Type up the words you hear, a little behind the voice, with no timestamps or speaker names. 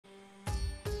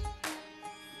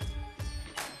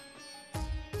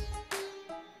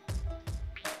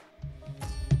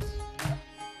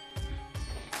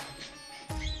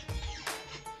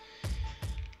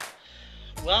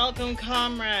Welcome,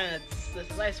 comrades! This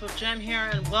is IceWolfGem here,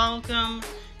 and welcome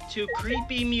to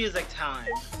Creepy Music Time.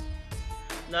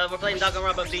 No, we're playing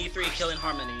Danganronpa V3 Killing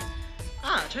Harmony.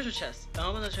 Ah, treasure chest. I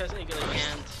opened the chest eagerly,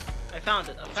 and I found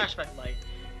it, a flashback light.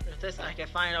 With this, I can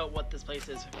find out what this place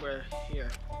is. We're here.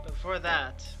 But before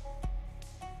that...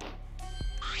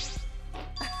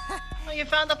 Oh, you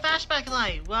found the flashback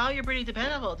light! Well, you're pretty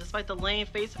dependable, despite the lame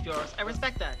face of yours. I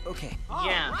respect that. Okay.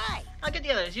 Yeah. Alright. I'll get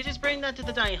the others. You just bring that to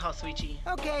the dining hall, sweetie.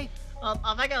 Okay. Well,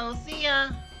 off I go. See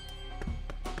ya!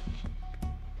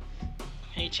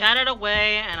 He chatted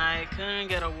away, and I couldn't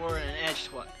get a word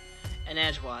in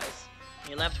edgewise.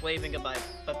 He left waving goodbye.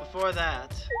 But before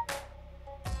that...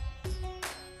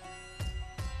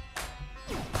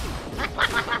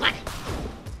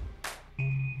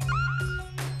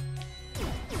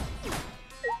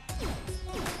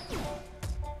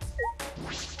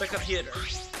 The computer.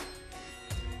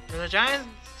 There's a giant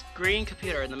green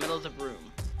computer in the middle of the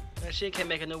room. And she can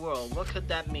make a new world. What could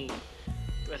that mean?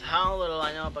 With how little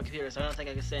I know about computers, I don't think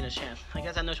I can stand a chance. I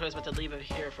guess I have no choice but to leave it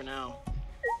here for now.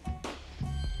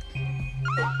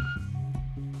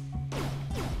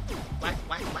 Whack,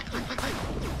 whack, whack, whack, whack, whack.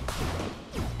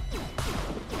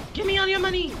 Give me all your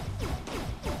money!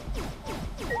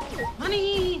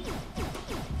 Money!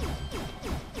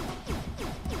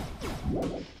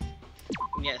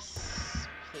 Yes,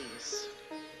 please.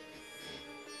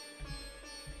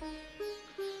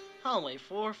 Hallway,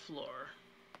 4th floor.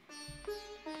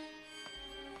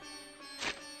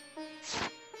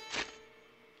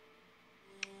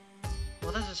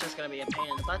 Well, this is just gonna be a pain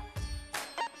in the butt.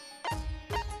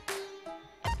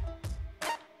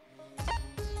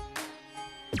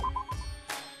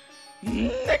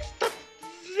 Next up,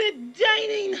 the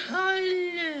dining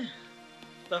hall.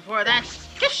 Before that,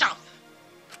 gift shop.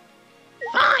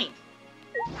 Fine!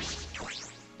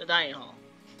 The dining hall.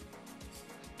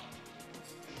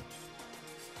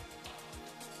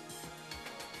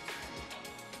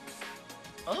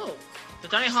 Oh, the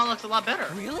dining hall looks a lot better.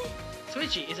 Really?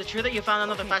 Suichi, is it true that you found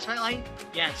another flashback light?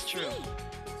 Yeah, it's true.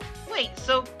 Wait,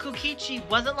 so Kukichi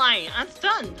wasn't lying. I'm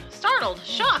stunned, startled,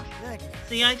 shocked.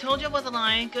 See, I told you I wasn't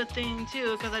lying. Good thing,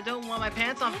 too, because I don't want my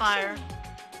pants on fire.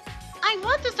 I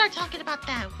want to start talking about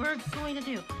that. We're going to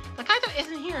do. But Kaito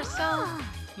isn't here, so...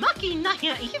 Maki not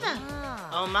here either.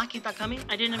 Oh, Maki's not coming?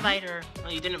 I didn't invite her. Oh,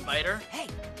 you didn't invite her? Hey.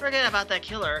 Forget about that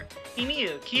killer.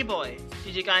 Himiyu, Keyboy.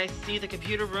 Did you guys see the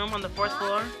computer room on the 4th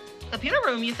floor? Computer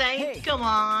room, you say? Hey. Come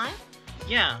on.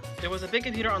 Yeah, there was a big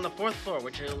computer on the 4th floor,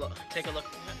 which you'll take a look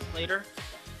at later.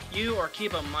 You or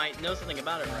Kiba might know something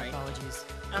about it, right? Apologies.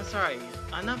 I'm sorry,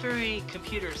 I'm not very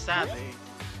computer savvy.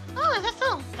 Oh, that's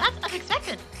so. That's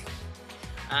unexpected.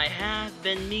 I have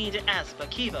been meaning to ask, but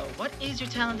Kiba, what is your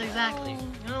talent exactly?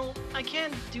 You know, I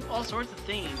can do all sorts of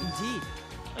things. Indeed.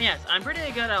 Oh, yes, I'm pretty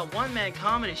good at one-man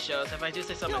comedy shows, if I do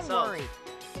say so Don't myself. worry.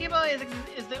 Kiba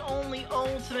is the only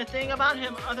ultimate thing about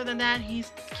him. Other than that, he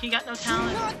got no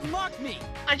talent. Do not mock me.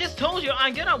 I just told you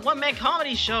I'm good at one-man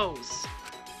comedy shows.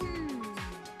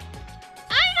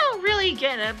 I don't really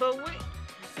get it, but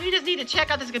we just need to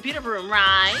check out this computer room,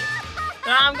 right?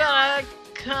 But I'm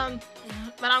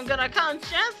gonna come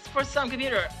just for some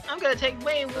computer. I'm gonna take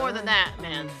way more than that,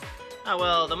 man. Oh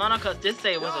well, the Monocuts did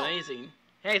say it was amazing.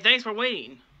 Hey, thanks for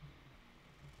waiting.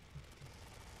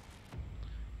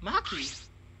 Maki.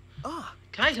 Ah.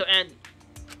 Kaito and...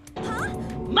 Huh?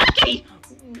 Maki!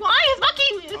 Why is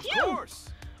Maki with you? Of course.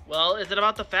 Well, it's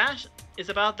about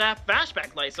that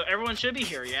flashback light, so everyone should be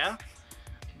here, yeah?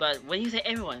 But when you say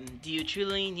everyone, do you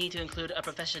truly need to include a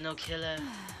professional killer?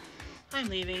 I'm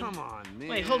leaving. Come on, man.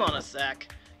 Wait, hold on a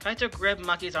sec. Kaito grabbed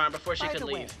Maki's arm before she could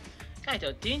leave.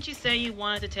 Kaito, didn't you say you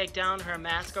wanted to take down her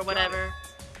mask or whatever?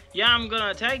 Yeah, I'm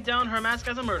gonna take down her mask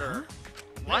as a murderer.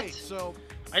 What? Hey, so...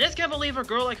 I just can't believe a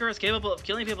girl like her is capable of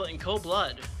killing people in cold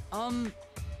blood.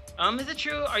 Is it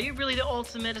true? Are you really the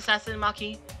ultimate assassin,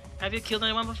 Maki? Have you killed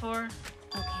anyone before?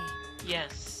 Okay.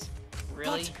 Yes.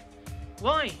 Really? What?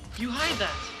 Why? You hide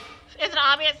that. Isn't it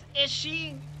obvious?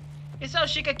 It's so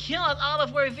she could kill us all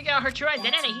before we figure out her true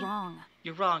identity. That's wrong.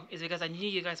 You're wrong. It's because I knew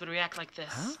you guys would react like this.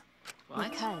 Huh? What?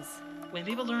 Because When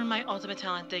people learn my ultimate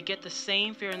talent, they get the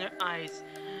same fear in their eyes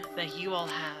that you all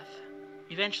have.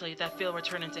 Eventually, that fear will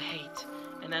turn into hate.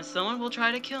 And then someone will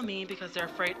try to kill me because they're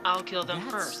afraid I'll kill them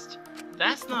first.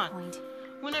 That's the not. point.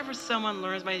 Whenever someone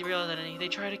learns my real identity, they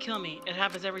try to kill me. It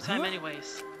happens every time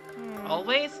anyways.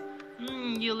 Always?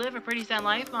 You live a pretty sad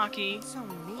life, Maki. So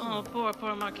mean. Oh, poor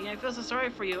Maki. I feel so sorry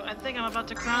for you. I think I'm about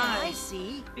to cry. I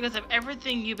see. Because of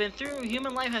everything you've been through,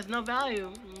 human life has no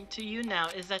value to you now.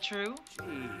 Is that true?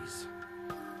 Jeez.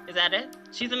 Is that it?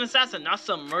 She's an assassin, not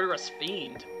some murderous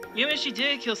fiend. Even if she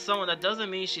did kill someone, that doesn't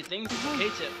mean she thinks it's okay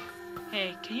to.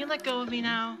 Hey, can you let go of me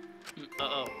now?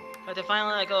 Uh-oh. But to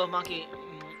finally let go of Maki,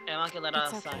 and Maki let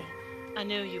out a sigh. I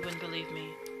knew you wouldn't believe me.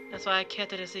 That's why I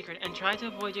kept it a secret and tried to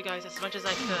avoid you guys as much as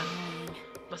I could.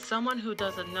 But someone who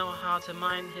doesn't know how to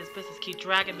mind his business keep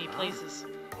dragging me places.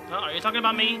 Oh, are you talking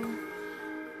about me?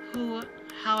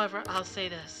 However, I'll say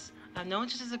this. I have no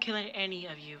interest in killing any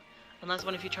of you, unless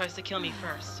one of you tries to kill me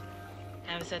first.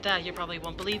 Having said that, you probably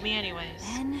won't believe me anyways.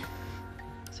 Then...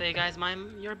 So you guys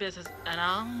mind your business, and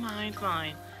I'll mind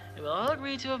mine. And we'll all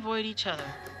agree to avoid each other.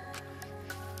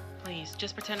 Please,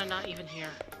 just pretend I'm not even here.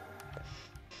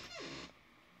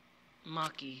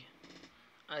 Maki.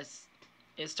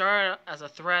 It started as a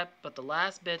threat, but the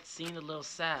last bit seemed a little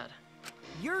sad.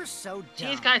 You're so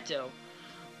dumb. Jeez, Kaito.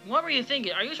 What were you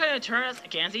thinking? Are you trying to turn us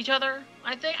against each other?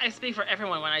 I think I speak for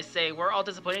everyone when I say we're all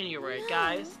disappointed in you, right,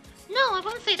 guys? No, I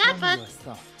won't say that,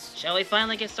 but... Shall we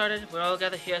finally get started? We're all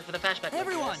gathered here for the flashback.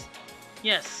 Everyone!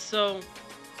 Yes, so...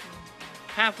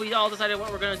 Have we all decided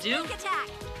what we're gonna do? Attack.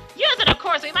 Yes, and of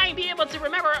course we might be able to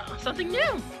remember something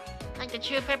new! Like the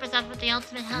true purpose of the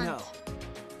ultimate hunt. No.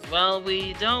 Well,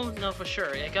 we don't know for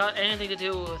sure. It got anything to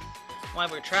do with why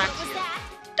we're trapped What was here. that?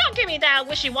 Don't give me that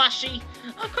wishy-washy!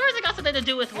 Of course it got something to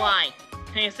do with why.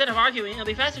 Hey, instead of arguing, it'll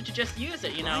be faster to just use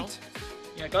it, you know? Right.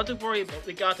 Yeah, got to worry, but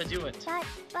we got to do it.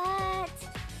 But...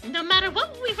 No matter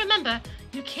what we remember,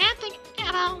 you can't think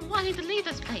about wanting to leave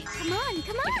this place. Come on. If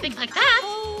you think like that,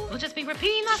 we'll just be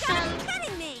repeating ourselves.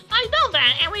 kidding me. I know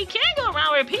that, and we can't go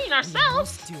around repeating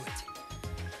ourselves. Let's do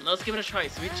it. Let's give it a try,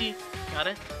 Suichi. Got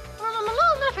it? I'm a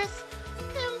little nervous.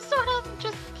 I'm sort of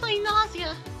just plain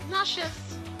nauseous.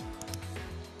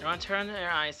 Everyone turned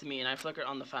their eyes to me, and I flickered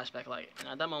on the flashback light. And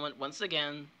at that moment, once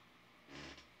again,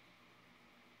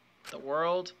 the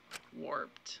world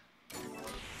warped.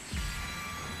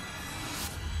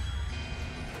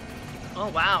 Oh,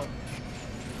 wow.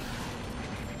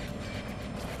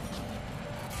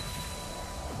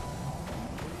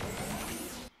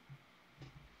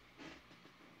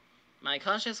 My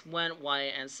conscience went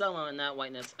white, and somewhere in that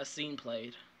whiteness, a scene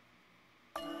played.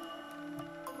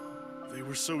 They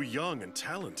were so young and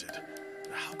talented.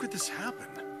 How could this happen?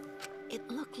 It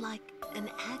looked like an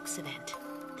accident.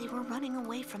 They were running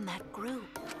away from that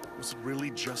group. Was it really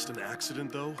just an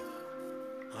accident, though?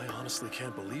 I honestly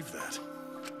can't believe that.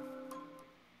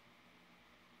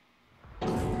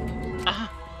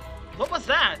 What was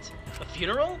that? A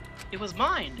funeral? It was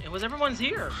mine. It was everyone's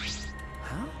here.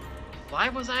 Huh? Why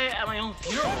was I at my own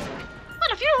funeral?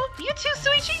 What a funeral? You too,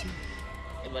 Suichi?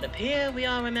 It would appear we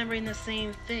are remembering the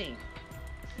same thing.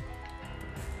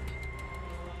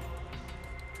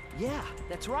 Yeah,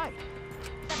 that's right.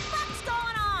 The fuck's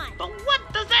going on? But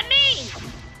what does that mean?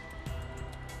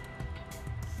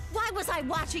 Why was I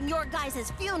watching your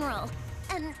guys' funeral?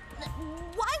 And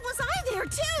why was I there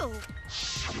too?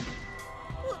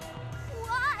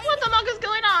 Why? What the fuck is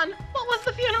going on? What was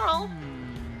the funeral?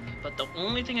 But the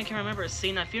only thing I can remember is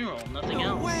seeing that funeral, nothing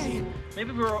No else. way.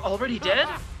 Maybe we were already dead?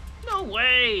 No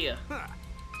way!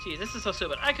 Geez, this is so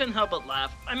stupid. I couldn't help but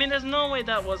laugh. I mean, there's no way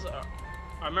that was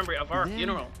our memory of our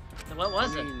funeral. Then what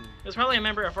was it? It was probably a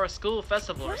memory of our school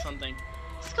festival or something.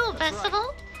 School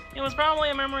festival? It was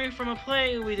probably a memory from a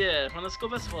play we did, from the school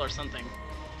festival or something.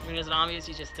 I mean, is it obvious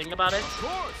you just think about it? Of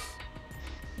course.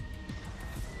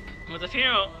 With the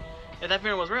funeral, if that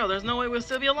funeral was real, there's no way we'll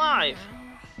still be alive.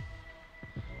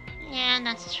 Yeah,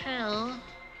 that's true.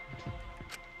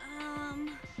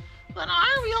 But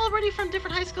aren't we already from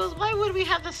different high schools? Why would we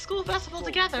have the school festival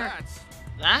together?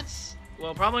 That's...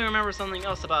 We'll probably remember something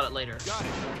else about it later. Got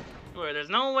it. Wait, there's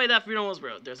no way that funeral was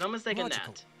real. There's no mistake in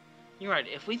Logical. that. You're right.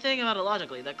 If we think about it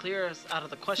logically, that clears us out of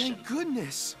the question. Thank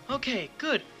goodness. Okay,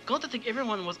 good. Go to think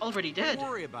everyone was already dead. Don't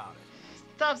worry about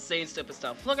it. Stop saying stupid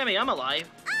stuff. Look at me, I'm alive.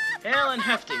 Hale and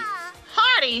hefty.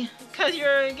 Hardy! Cause you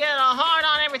get a hard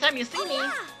on every time you see me.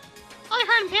 I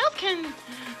heard males can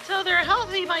tell they're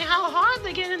healthy by how hard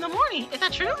they get in the morning. Is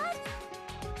that true?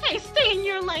 Hey, stay in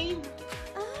your lane.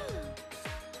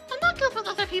 I'm not good with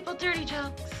other people's dirty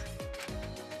jokes.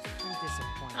 I'm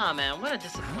disappointed. Oh man, what a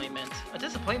disappointment. A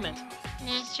disappointment.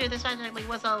 It's true, this actually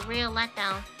was a real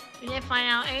letdown. We didn't find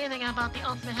out anything about the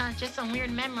ultimate hunt, just some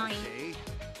weird memory. Okay.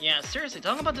 Yeah, seriously,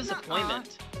 talking about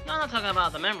disappointment. No, I'm not talking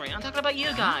about the memory. I'm talking about you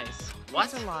guys. What?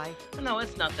 It's a lie. No,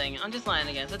 it's nothing. I'm just lying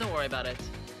again, so don't worry about it.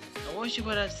 I wish you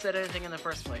would have said anything in the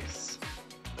first place.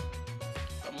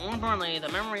 But more importantly, the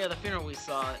memory of the funeral we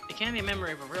saw, it can't be a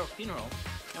memory of a real funeral.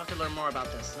 You have to learn more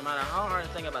about this, no matter how hard I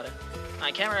think about it.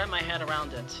 I can't wrap my head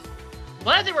around it.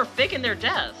 What if they were faking their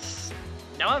deaths?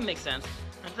 That would make sense.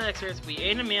 After that experience, we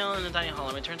ate a meal in the dining hall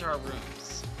and returned to our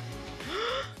rooms.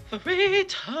 For free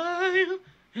time,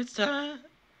 it's time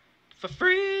for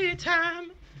free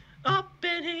time. Up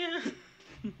in here.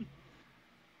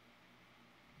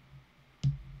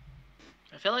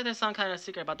 I feel like there's some kind of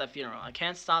secret about that funeral. I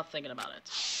can't stop thinking about it.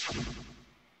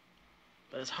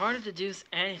 But it's hard to deduce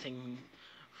anything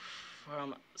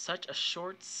from such a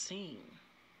short scene.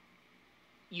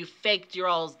 You faked your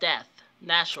all's death.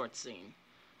 That short scene.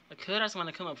 I could ask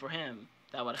someone to come up for him.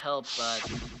 That would help,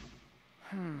 but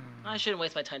I shouldn't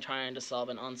waste my time trying to solve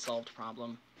an unsolved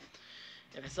problem.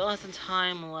 If I still have some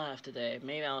time left today,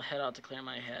 maybe I'll head out to clear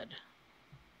my head.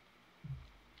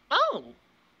 Oh!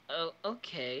 Oh,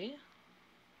 okay.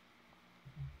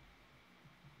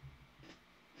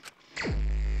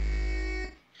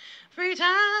 Free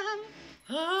time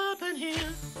up in here.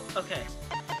 Okay,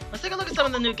 let's take a look at some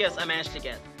of the new gifts I managed to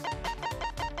get.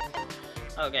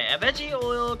 Okay, a veggie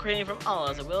oil cream from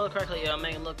Olives. It will correctly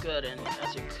make it look good and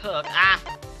as you cook.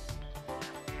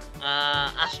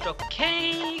 Astro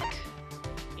cake.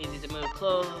 Easy to move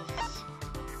clothes.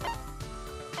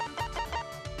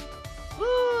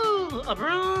 Woo! A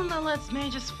broom that lets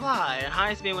mages fly at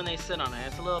high speed when they sit on it.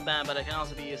 It's a little bad, but it can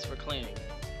also be used for cleaning.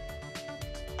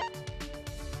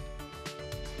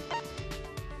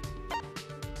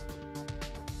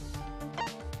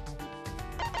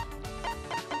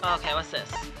 Okay, what's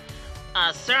this?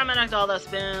 A ceramic doll that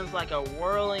spins like a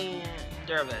whirling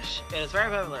dervish. It is very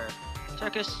popular.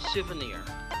 Turkish souvenir.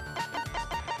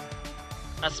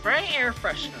 A spray air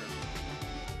freshener.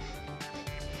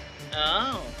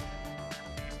 Oh.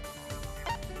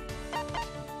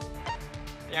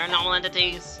 They are normal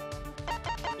entities.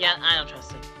 Yeah, I don't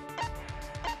trust it.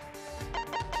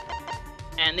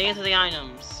 And these are the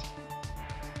items.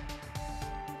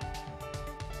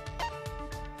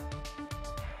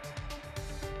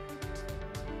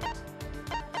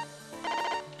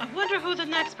 I wonder who the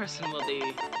next person will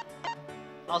be.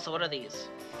 Also, what are these?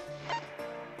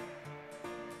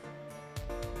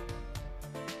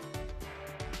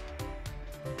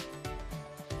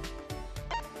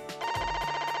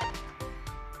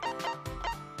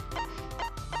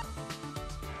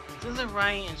 This is a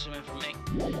writing instrument for me.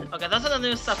 Okay, those are the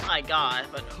new stuff I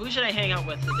got, but who should I hang out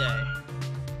with today?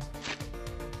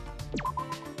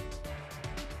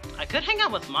 I could hang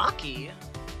out with Maki.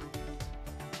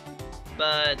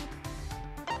 But,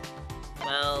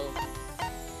 well,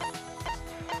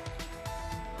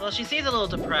 she seems a little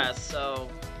depressed, so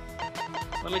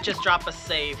let me just drop a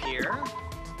save here.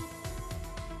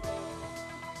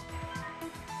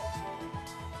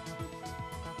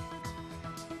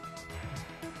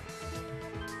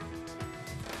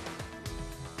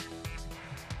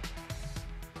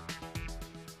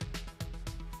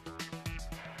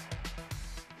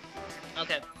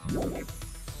 Okay.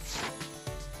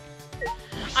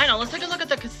 I know, let's take a look at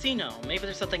the casino. Maybe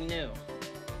there's something new.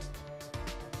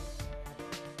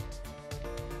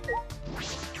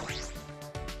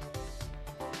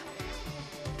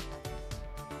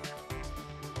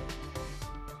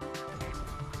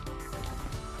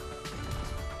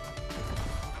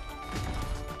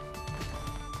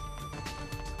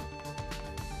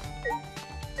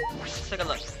 Let's take a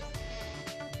look.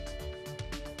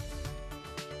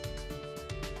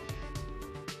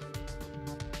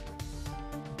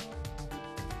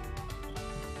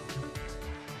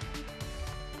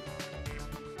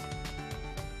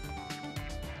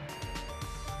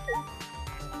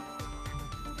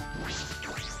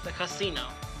 The casino.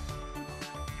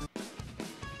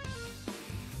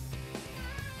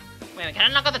 Wait a minute, can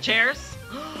I knock out the chairs?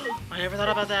 I never thought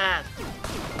about that.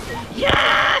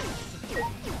 Yes!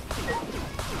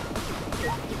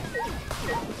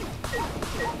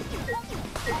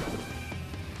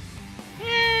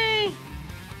 Yay!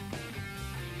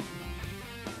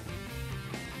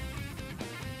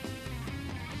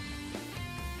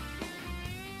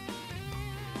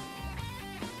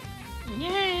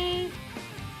 Yay!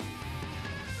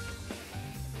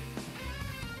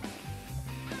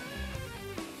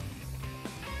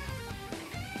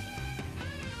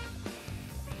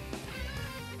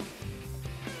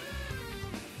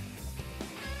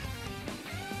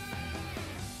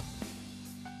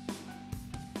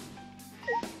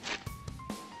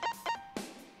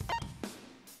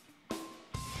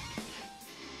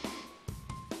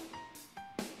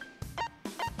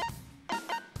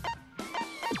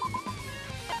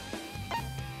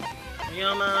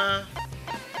 Ryoma.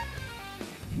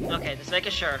 Okay, just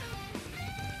making sure.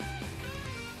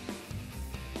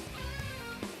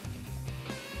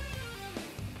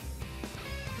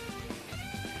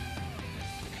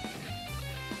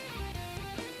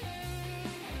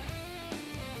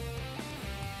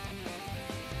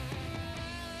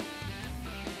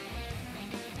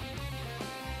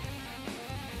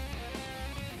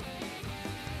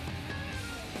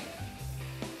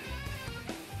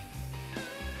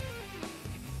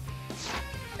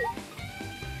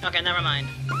 Okay, never mind.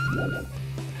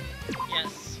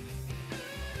 Yes.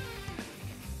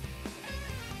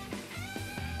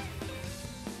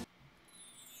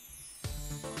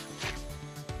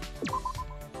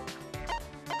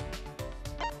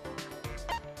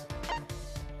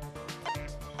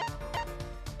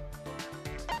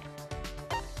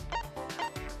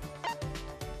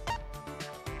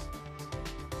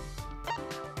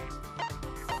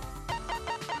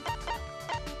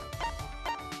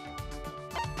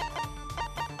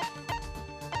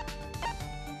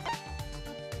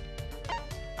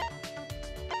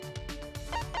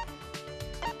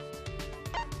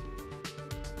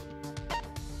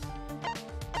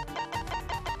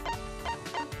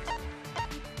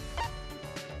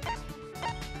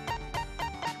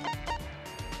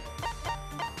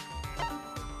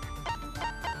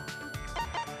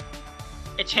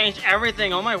 It changed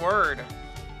everything, oh my word.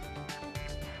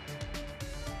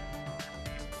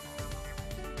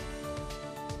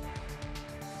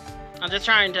 I'm just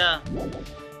trying to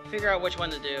figure out which one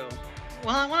to do.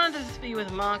 Well, I wanted this to be with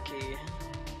Maki.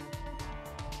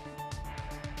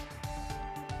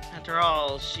 After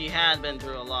all, she had been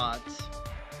through a lot.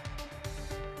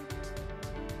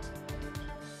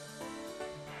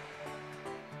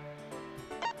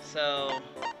 So...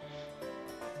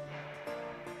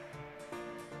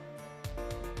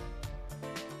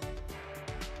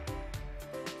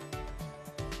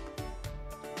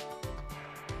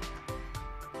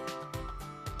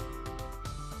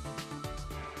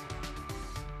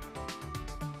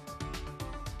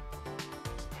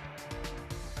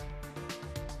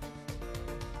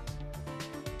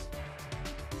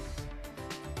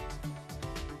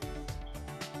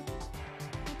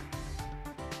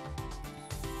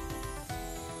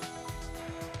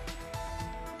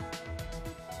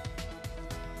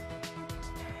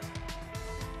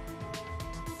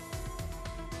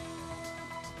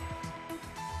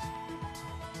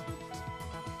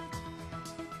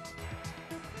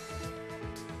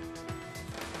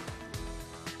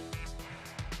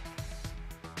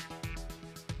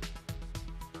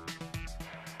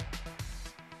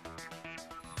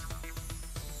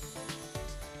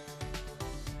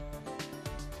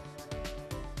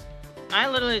 I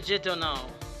literally legit don't know.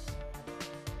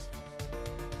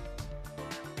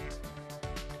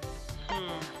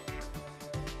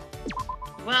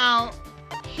 Well,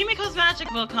 Himiko's magic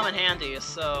will come in handy,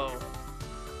 so...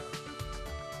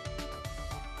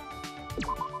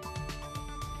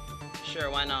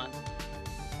 Sure, why not?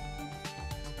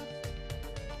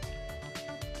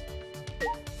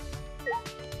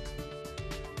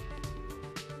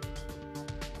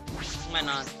 Why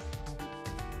not?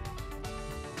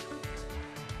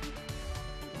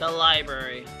 The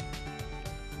library,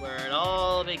 where it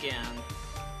all began.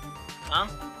 Huh?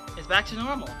 It's back to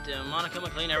normal. Did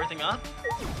Monokuma clean everything up?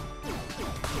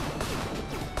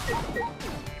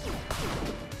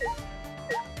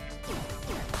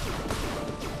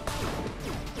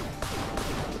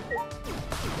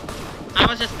 I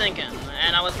was just thinking,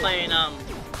 and I was playing,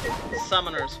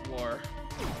 Summoner's War.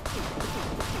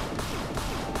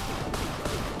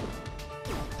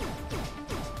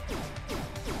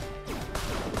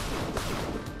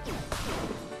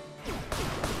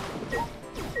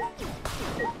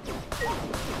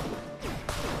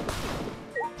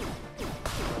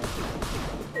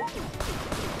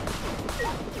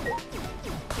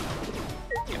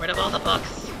 Get rid of all the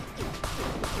books.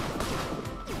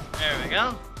 There we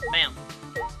go. Bam.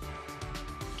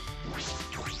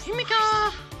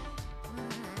 Himiko!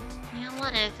 Yeah,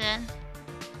 what is it?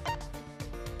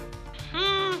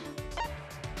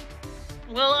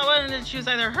 Well, I wanted to choose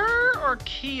either her or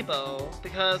Kibo,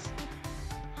 because...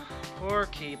 Poor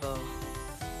Kibo.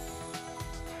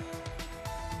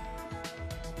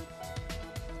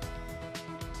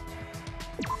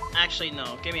 Actually,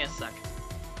 no. Give me a sec.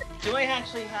 Do I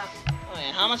actually have... Oh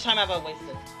yeah, how much time have I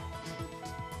wasted?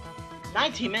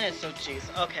 19 minutes, oh jeez.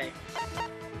 Okay.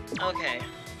 Okay.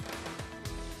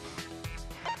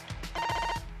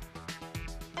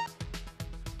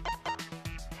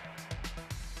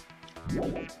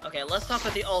 Okay, let's talk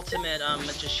with the ultimate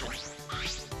magician.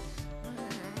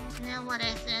 Now what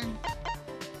is it?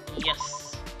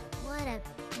 Yes. What a...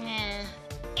 Eh.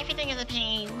 Everything is a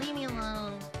pain. Leave me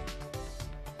alone.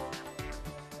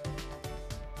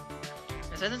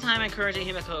 I spent the time encouraging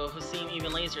Himiko, who seemed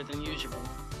even lazier than usual.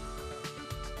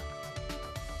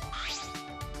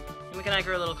 Himiko and I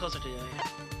grew a little closer today.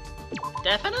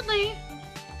 Definitely!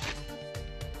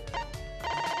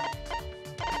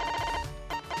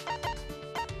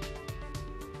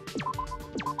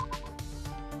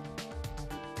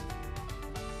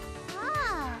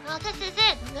 Oh, this is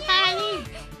it! The fire I need!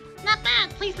 Not bad.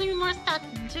 Please leave me more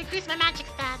stats to increase my magic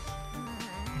stats.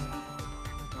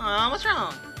 What's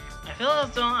wrong? I feel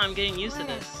as though I'm getting used to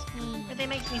this. Breathing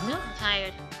makes me so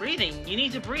tired. Breathing? You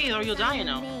need to breathe or you'll die, you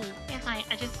know. Yes, I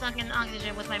just suck in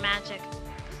oxygen with my magic.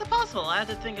 Is it possible? I have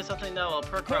to think of something that will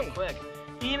perk her up quick.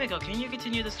 Hey, Himiko, can you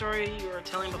continue the story you were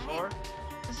telling before?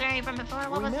 The story from before?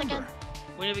 What was it again?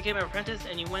 When you became an apprentice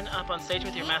and you went up on stage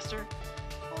with your master?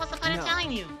 What was the point of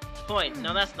telling you? Wait,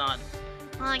 no, that's not.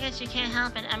 Well, I guess you can't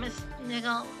help it.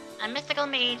 A mystical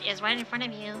mage is right in front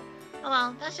of you. Oh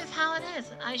well, that's just how it is.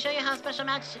 I show you how special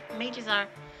mages are.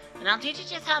 And I'll teach you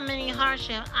just how many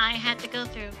hardships I had to go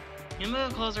through.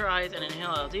 Himiko closed her eyes and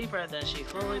inhaled a deep breath as she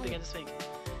slowly began to speak.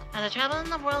 As I traveled in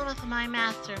the world with my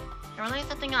master, I realized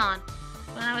something odd.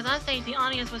 When I was on stage, the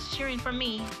audience was cheering for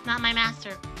me, not my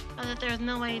master. I thought there was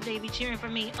no way they'd be cheering for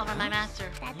me over my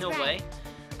master. No way.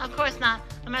 Of course not.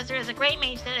 My master is a great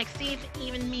mage that exceeds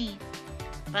even me.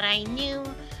 But I knew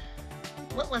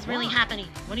what was really happening.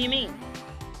 What do you mean?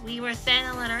 We were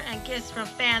sent a letter and gifts from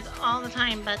fans all the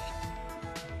time, but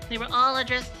they were all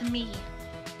addressed to me.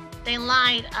 They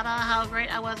lied about how great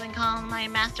I was and calling my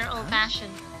master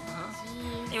old-fashioned.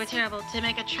 They were terrible to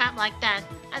make a trap like that.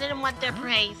 I didn't want their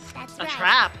praise. A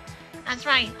trap? That's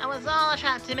right. I was all a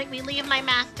trap to make me leave my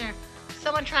master.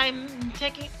 Someone tried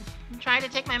to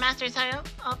take my master's title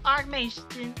of Archmage.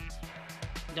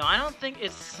 No, I don't think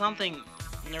it's something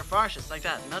nefarious like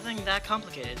that. Nothing that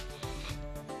complicated.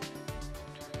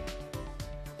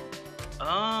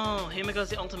 Oh, Himiko's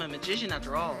the ultimate magician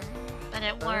after all. But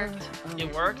it worked.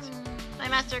 It worked? My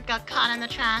master got caught in the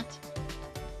trap.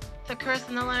 The curse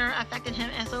in the letter affected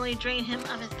him and slowly drained him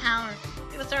of his power.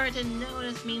 People started to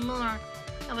notice me more.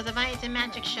 I was invited to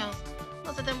magic shows.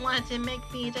 Most of them wanted to make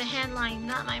me the headline,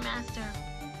 not my master.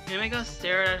 Himiko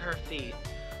stared at her feet,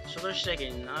 shoulders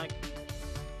shaking. I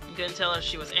couldn't tell if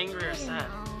she was angry or sad.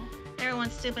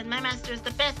 Everyone's stupid. My master is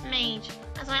the best mage.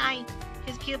 That's why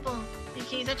his pupil,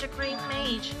 became such a great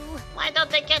mage. Why don't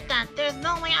they get that? There's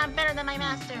no way I'm better than my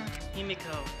master.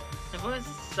 Himiko, your voice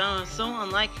sounds so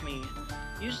unlike me.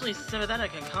 Usually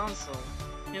sympathetic and console.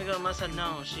 Himiko must have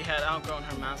known she had outgrown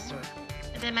her master.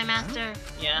 And then my master.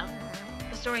 Yeah?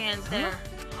 The story ends there.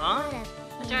 Huh?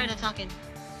 I'm tired of talking.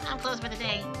 I'm closed for the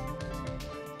day.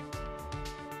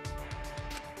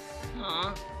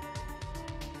 Aw.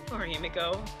 Poor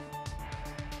Himiko.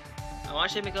 I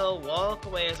watched Himiko walk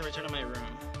away as I returned to my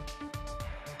room.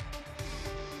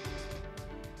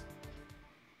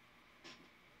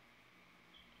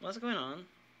 What's going on?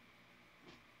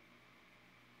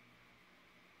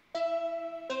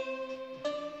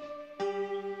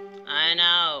 I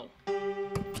know.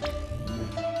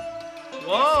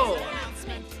 Whoa!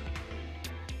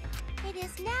 It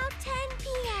is now 10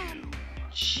 p.m.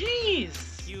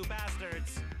 Jeez! You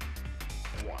bastards!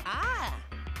 Ah!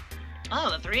 Oh,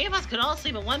 the three of us could all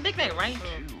sleep in one big bed, right?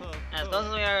 As close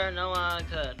as we are, no one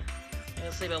could. We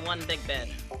could sleep in one big bed.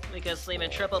 We could sleep in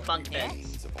triple bunk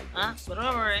beds. Huh? But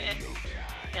whoever in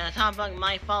the top bunk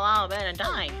might fall out of bed and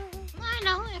die. I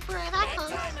know, if we're that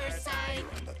close.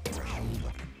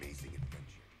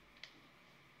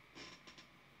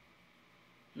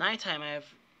 Nighttime,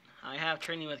 I have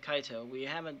training with Kaito. We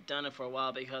haven't done it for a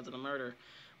while because of the murder.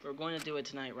 But we're going to do it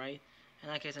tonight, right? In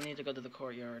that case, I need to go to the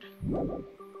courtyard.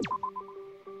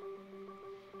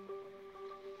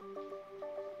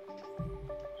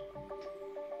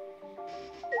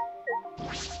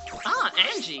 Ah,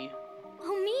 Angie!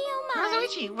 Oh me, oh my.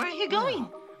 Maruichi, where are you going?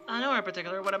 Nowhere in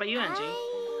particular. What about you, Angie?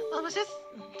 Well, I was just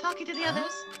talking to the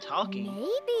others. Talking? Maybe.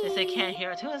 Since they can't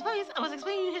hear to his voice, I was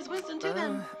explaining his wisdom to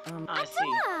them. I see.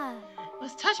 Ah. I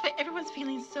was touched by everyone's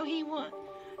feelings, so we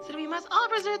must all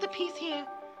preserve the peace here.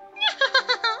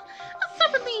 I'm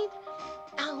so relieved.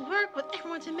 I'll work with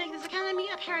everyone to make this academy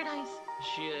a paradise.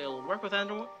 She'll work with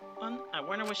everyone? I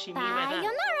wonder what she means by that.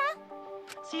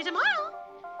 Sayonara. See you tomorrow.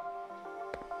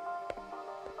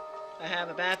 I have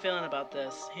a bad feeling about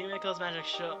this. Himiko's magic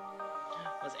show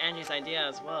was Angie's idea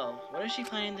as well. What is she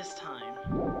planning this time?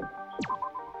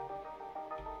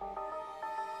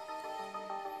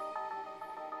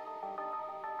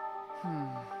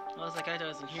 Looks like Kaito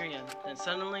isn't here yet. Then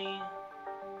suddenly...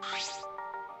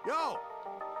 Yo!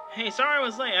 Hey, sorry I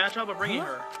was late. I had trouble bringing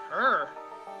her.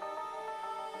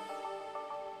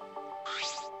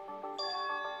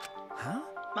 Huh?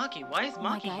 Maki, why is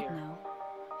Maki here?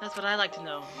 That's what I like to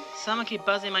know. Someone keep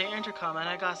buzzing my intercom and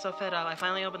I got so fed up I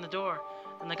finally opened the door.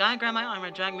 And the guy grabbed my arm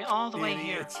and dragged me all the way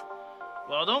here.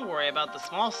 Well, don't worry about the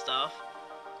small stuff.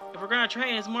 If we're gonna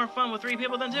train, it's more fun with 3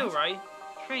 people than 2, right?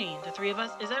 Train? The 3 of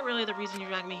us? Is that really the reason you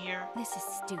dragged me here? This is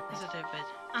stupid. This is stupid.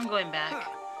 I'm going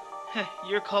back.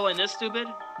 You're calling this stupid?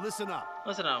 Listen up.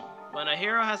 Listen up. When a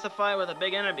hero has to fight with a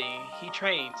big enemy, he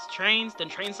trains, then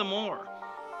trains some more.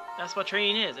 That's what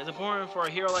training is. It's important for a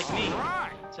hero like me.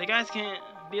 Right. So you guys can't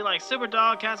be like super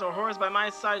dog, cats, or horse by my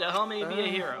side to help me be a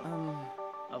hero.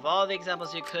 Of all the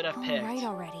examples you could have picked, Right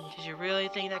already. did you really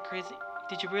think that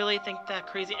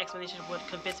crazy explanation would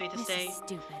convince me to This stay? is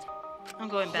stupid. I'm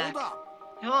going back. Hold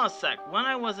up. Hold on a sec. When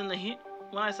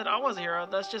I said I was a hero,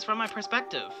 that's just from my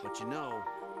perspective. But you know,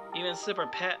 Even super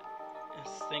pets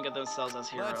think of themselves as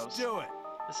heroes. let's do it.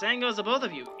 The saying goes to both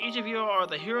of you. Each of you are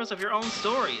the heroes of your own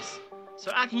stories.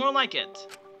 So act more like it.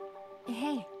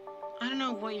 Hey, I don't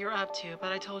know what you're up to,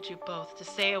 but I told you both to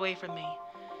stay away from me.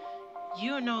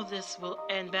 You know this will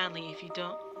end badly if you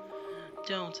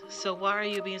don't. So why are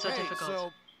you being so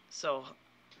difficult? So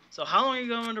how long are you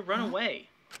going to run away?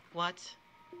 What?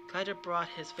 Kaito brought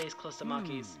his face close to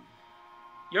Maki's.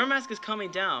 Your mask is coming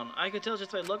down. I could tell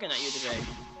just by looking at you today.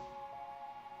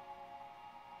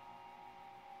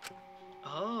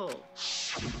 Oh.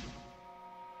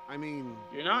 I mean,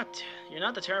 You're not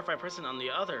the terrified person on the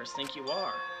others think you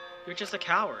are. You're just a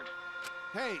coward.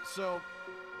 hey, so,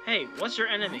 Hey, what's your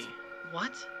enemy?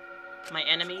 What? My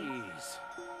enemy? jeez.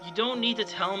 You don't need to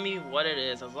tell me what it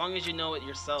is as long as you know it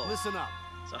yourself. Listen up.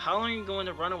 So how long are you going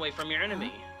to run away from your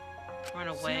enemy? Run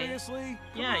away. Seriously?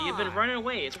 Yeah, Come you've been on. running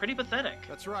away. It's pretty pathetic.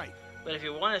 That's right. But if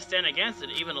you want to stand against it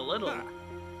even a little,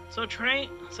 so I'll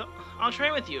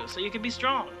train with you so you can be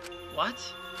strong. What?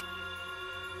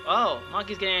 Oh,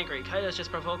 Monkey's getting angry. Kaito's just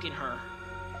provoking her.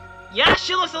 Yeah,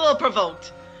 she looks a little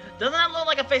provoked. Doesn't that look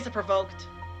like a face of provoked?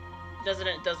 Doesn't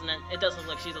it? It does look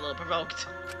like she's a little provoked.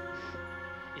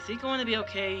 Is he going to be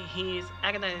okay? He's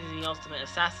agonizing the ultimate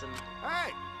assassin.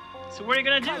 Hey! So what are you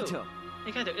gonna do? Kaito.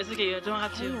 Hey Kaito, it's okay, you don't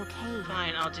have to. okay.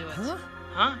 Fine, I'll do it. Huh?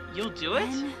 Huh? You'll do it?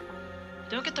 When?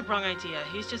 Don't get the wrong idea.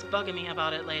 He's just bugging me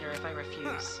about it later if I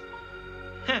refuse.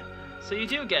 Heh, so you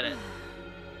do get it.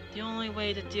 The only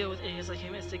way to deal with idiots like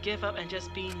him is to give up and just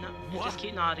What? just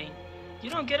keep nodding. You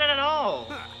don't get it at all.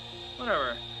 Huh.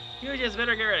 Whatever. You just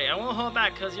better get ready. I won't hold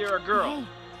back because you're a girl. Hey,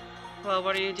 Well,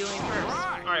 what are you doing first?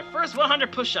 Alright. Alright, first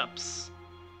 100 push-ups.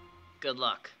 Good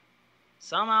luck.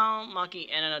 Somehow, Maki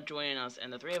ended up joining us,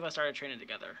 and the three of us started training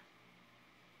together.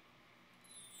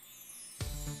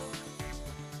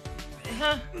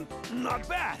 Not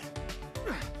bad.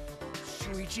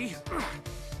 Shuichi,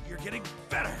 you're getting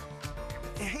better.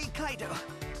 Hey, Kaito.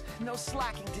 No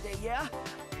slacking today, yeah?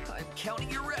 I'm counting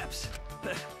your reps.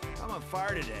 I'm on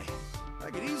fire today. I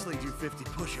could easily do 50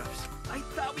 push-ups. I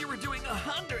thought we were doing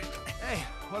 100. Hey,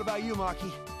 what about you, Maki?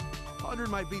 100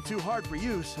 might be too hard for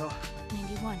you, so...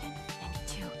 91,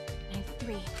 92,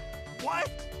 93. What?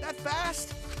 That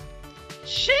fast?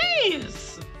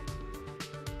 Jeez!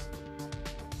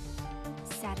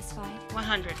 Satisfied?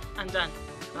 100. I'm done.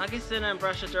 Maki sit and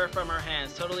brush the dirt from her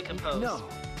hands, totally composed. No.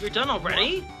 You're done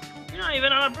already? You're not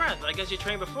even out of breath. I guess you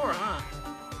trained before, huh?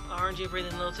 Aren't you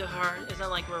breathing a little too hard? It's not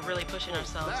like we're really pushing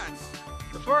ourselves. That's...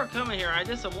 Before coming here, I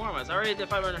did some warm-ups. I already did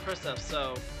 500 push-ups,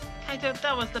 so... Kaito,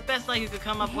 that was the best life you could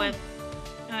come up with.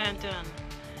 I am done.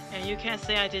 And you can't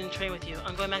say I didn't train with you.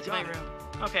 I'm going back to my Got it. room.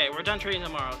 Okay, we're done training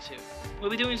tomorrow, too. We'll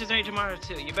be doing training tomorrow,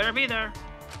 too. You better be there.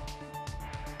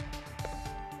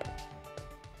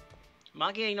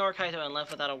 Maki ignored Kaito and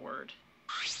left without a word.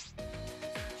 Jeez.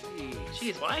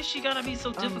 Jeez, why is she gotta be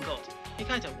so difficult? Hey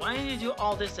Kaito, why did you do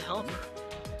all this to help her?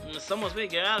 If someone's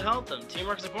weak, you gotta help them.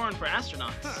 Teamwork is important for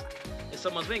astronauts. If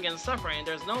someone's weak and suffering,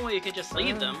 there's no way you could just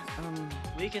leave them.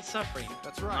 Weak and suffering.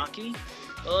 That's right. Maki?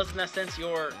 Well, in that sense,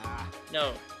 you're... Ah,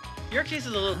 No. Your case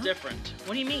is a little different.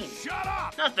 What do you mean? shut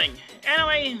up! Nothing.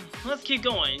 Anyway, let's keep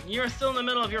going. You're still in the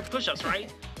middle of your push-ups,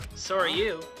 right? So are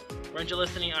you. Weren't you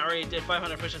listening? I already did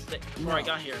 500 push-ups before I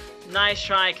got here. Nice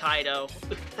try, Kaido.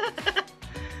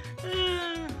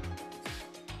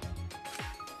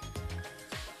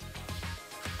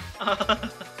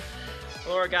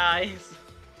 Poor guys.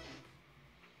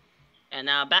 And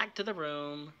now back to the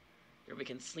room where we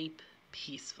can sleep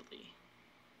peacefully.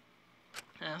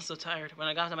 I'm so tired. When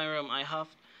I got to my room, I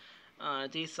huffed a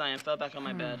deep sigh and fell back on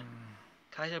my bed.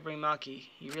 Kaito bring Maki.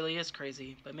 He really is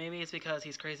crazy, but maybe it's because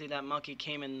he's crazy that Maki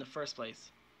came in the first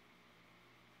place.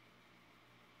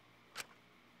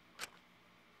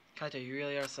 Kaito, you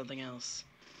really are something else.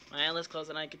 My eyelids closed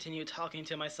and I continued talking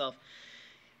to myself.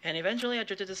 And eventually I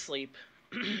drifted to sleep.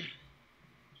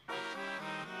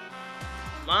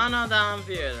 Monodan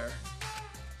Theater.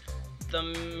 The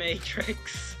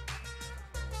Matrix.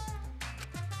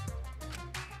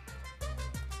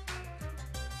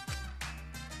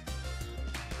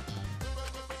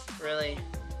 Really?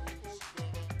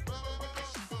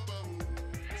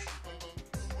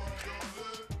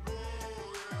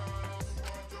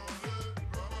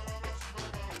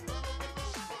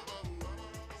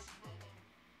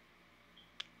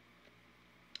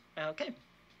 Okay.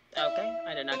 Okay,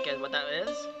 I did not get what that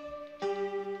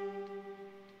is.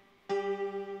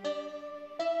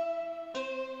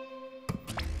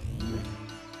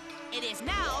 It is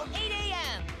now 8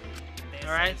 a.m. This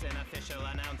Alright. is an official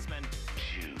announcement.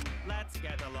 Let's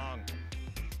get along.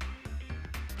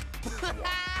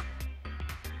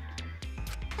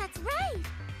 That's right.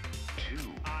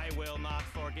 I will not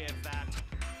forgive that.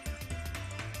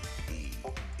 He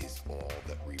is all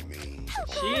that remains of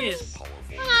Jeez.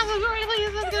 powerful Ah, so great,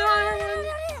 please, let's get on.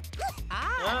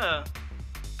 Ah.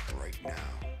 right now.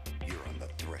 You're on the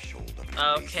threshold of an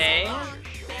Okay. amazing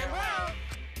show. Farewell.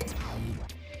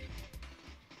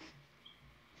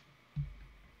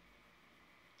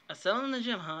 A cell in the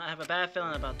gym, huh? I have a bad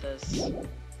feeling about this.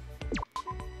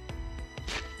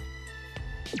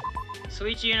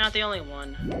 Sweetie, you're not the only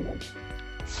one.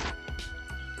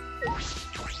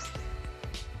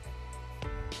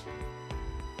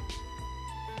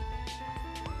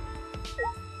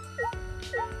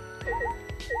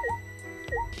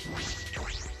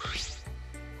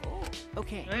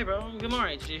 Okay. Hey, bro. Good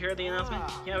morning. Did you hear the announcement?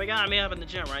 Yeah, we got me up in the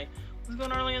gym, right? What's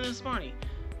going on early in this morning?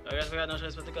 I guess we got no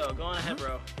choice but to go. Go on ahead,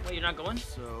 bro. Wait, you're not going?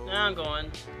 So... No, I'm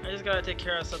going. I just gotta take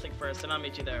care of something first, and I'll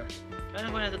meet you there. I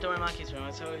just went at the door in Maki's room.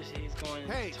 I told her he's going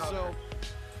Hey, to talk to so... her.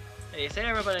 Hey, say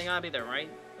everybody gotta be there, right?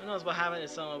 Who knows what happens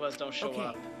if some of us don't show Okay.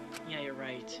 up? Yeah, you're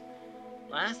right.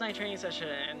 Last night training session,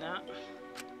 and now...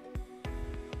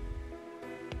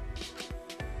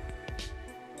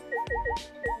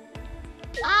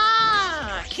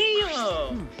 Ah!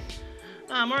 Kiyo!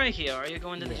 Morikyo, are you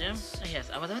going to the gym? Yes,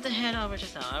 I was about to head over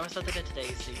just now. I was out to bed today,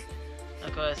 you see.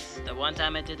 Of course, the one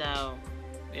time I did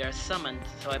we are summoned,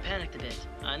 so I panicked a bit.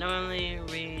 I normally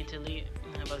read to leave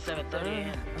about 7:30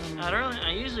 a.m.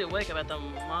 I usually wake up at the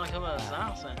Monokuma's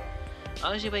house.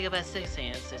 I usually wake up at 6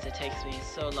 a.m. since it takes me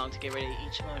so long to get ready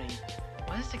each morning.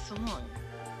 Why does it take so long?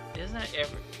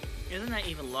 Isn't that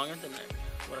even longer than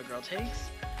what a girl takes?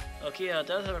 Okia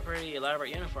does have a pretty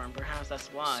elaborate uniform, perhaps that's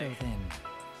why. So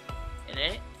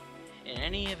then, In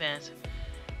any event,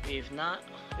 we've no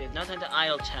time to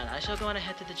idle chat. I shall go on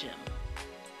ahead to the gym.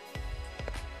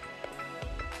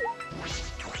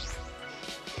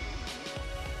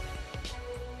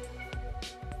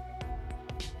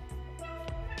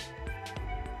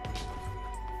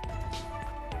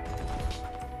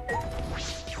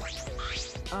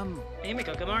 Hey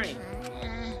Miko, good morning.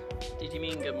 Did you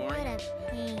mean good morning? What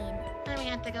a pain. Why do we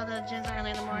have to go to the gym so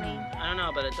early in the morning? I don't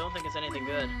know, but I don't think it's anything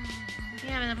good. We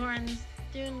have an important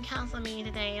student council meeting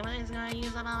today, but it's going to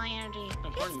use up all my energy.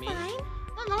 Important meeting?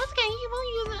 No, it's okay. You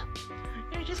won't use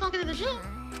it. You're just walking to the gym.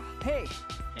 hey,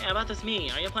 Hey, about this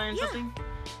meeting, are you planning something?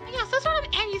 Yeah, some sort of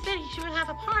Eddie said she would have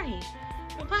a party.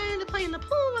 We're planning to play in the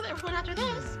pool with everyone after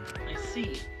this. I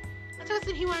see. I told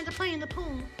him he wanted to play in the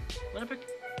pool. What a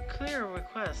clear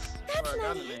request That's for our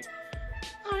god not to make.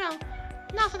 Oh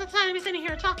no. Now's not the time to be sitting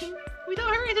here talking. We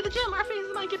don't hurry to the gym. Our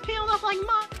faces might get peeled off like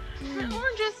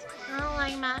oranges. I don't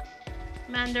like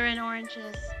mandarin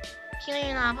oranges.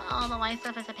 Peeling off all the white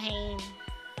stuff is a pain.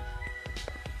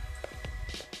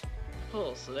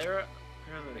 Cool, so there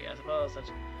really, I suppose such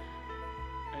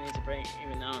I need to bring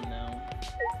even now and now.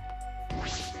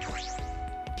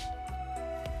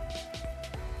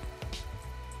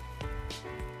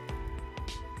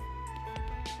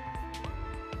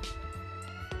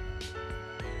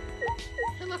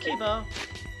 Hello, Kibo.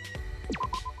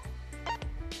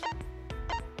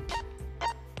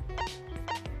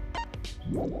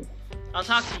 I'll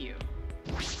talk to you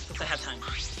since I have time.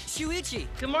 Shuichi.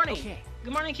 Good morning. Okay.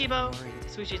 Good morning, Kibo. Worried.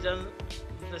 Sushi, doesn't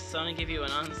the sun give you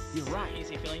an You're right.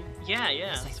 uneasy feeling? Yeah,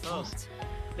 Yes, I I suppose. thought.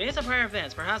 Based on prior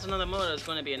events, perhaps another motive is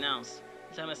going to be announced.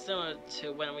 This time is similar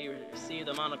to when we received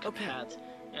the Monoka Okay. Pat.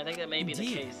 And I think that may be the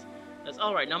Indeed. case. That's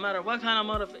alright, no matter what kind of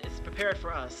motive is prepared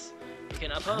for us, we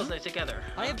can oppose it together.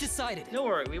 I have decided. Don't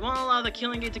worry, we won't allow the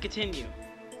killing game to continue.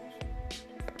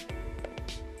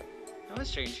 That was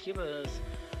strange. Kiba is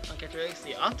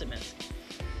uncharacteristically optimist.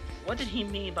 What did he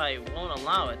mean by won't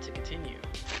allow it to continue?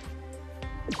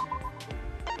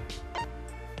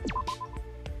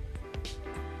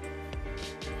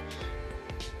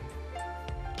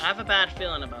 I have a bad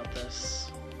feeling about this.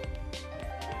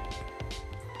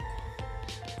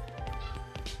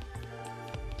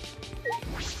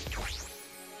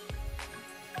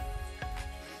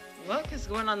 What is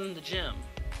going on in the gym?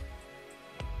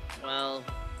 Well,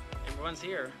 everyone's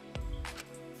here.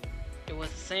 It was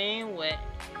the same way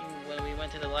when we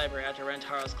went to the library after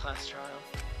Rentaro's class trial.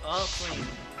 All clean.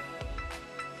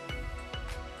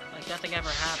 Like nothing ever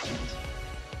happened.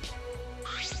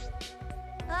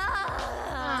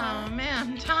 Oh man,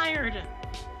 I'm tired.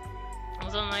 I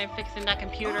was online fixing that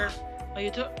computer. Oh,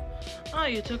 you took Oh,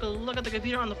 you took a look at the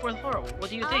computer on the 4th floor. What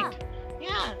do you think?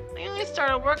 Yeah, I only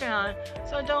started working on it,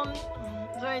 so I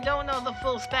don't know the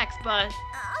full specs, but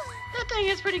that thing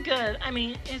is pretty good. I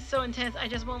mean, it's so intense. It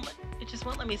just won't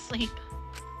let me sleep.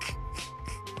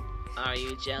 Are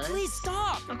you jealous? Please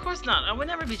stop! Of course not. I would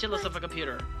never be jealous of a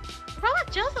computer. If I'm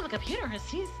not jealous of a computer,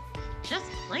 he's just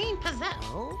plain possessed.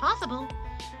 Oh? Possible.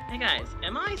 Hey guys,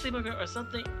 am I sleeping or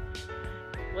something?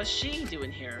 What's she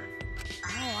doing here?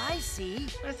 Oh, I see.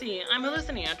 I see. I'm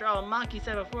hallucinating. After all Maki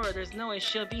said before, there's no way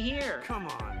she'll be here. Come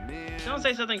on, man. Don't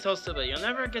say something so stupid. You'll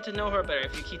never get to know her better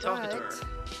if you keep talking to her.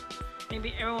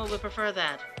 Maybe everyone would prefer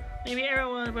that. Maybe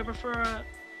everyone would prefer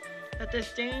that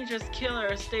this dangerous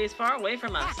killer stays far away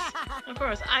from us. Of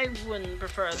course, I wouldn't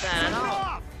prefer that at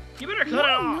all. You better cut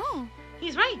it off. No.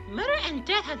 He's right. Murder and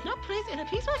death had no place in a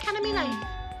peaceful academy life.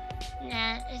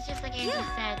 Nah, it's just like Angie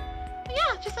said.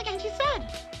 Yeah, just like Angie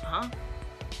said. Huh?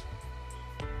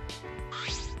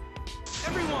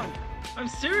 Everyone! I'm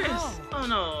serious. Oh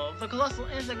no, the colossal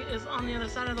insect is on the other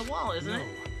side of the wall, isn't it?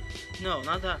 No,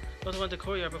 not that. But I went to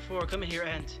courtyard before. Come in here,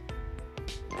 Ant.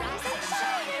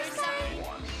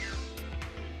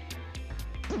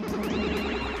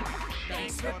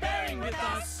 Thanks for bearing with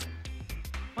us.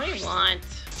 What do you want?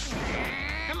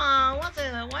 Come on, what's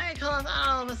it? Why are you calling us out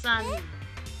all of a sudden?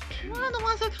 We're the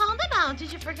ones who called them out.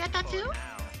 Did you forget that too?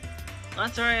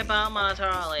 Let's worry about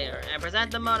Monotaro later and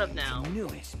present the motive now. Knew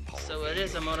it. So it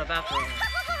is a motive after all.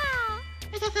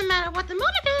 It doesn't matter what the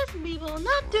motive is. We will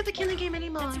not do the killing game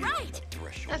anymore. That's right.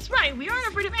 That's right. We aren't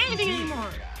afraid of anything anymore.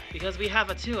 Because we have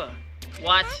a Tua.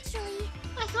 What? Actually,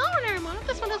 that's not ordinary motive.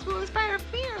 This one will inspire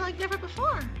fear like never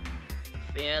before.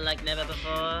 Fear like never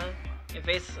before? If you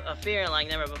face a fear like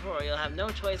never before, you'll have no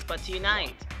choice but to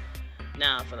unite.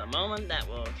 Now for the moment that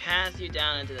will cast you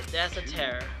down into the depths of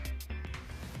terror.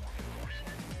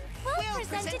 We'll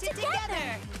present it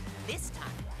together. This time,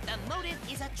 the motive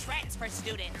is a transfer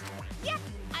student. Yep,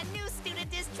 a new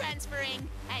student is transferring.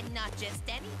 And not just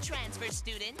any transfer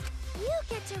student. You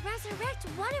get to resurrect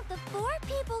one of the 4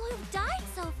 people who've died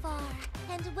so far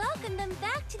and welcome them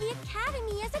back to the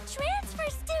academy as a transfer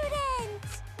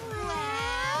student.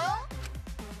 Well?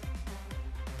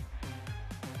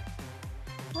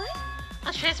 What?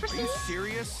 A transfer Are you student?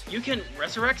 serious? You can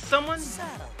resurrect someone?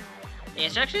 Subtle. The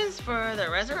instructions for the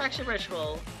resurrection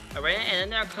ritual are written in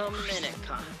the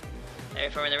Narcominica. Every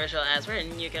form of the ritual as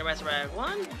written, you can resurrect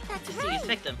one deceased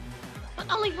victim.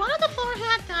 But only one of the 4 who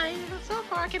have died so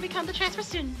far can become the transfer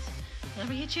students.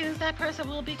 Whenever you choose, that person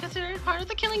will be considered part of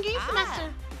the killing game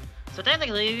semester. So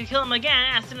technically, you can kill them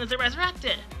again as soon as they're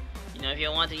resurrected. You know, if you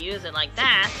want to use it like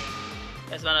that,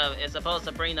 it's supposed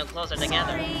to bring them closer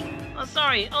together. Oh,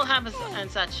 sorry, old habits and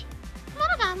such.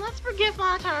 Monogon, let's forgive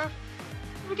Monotaro.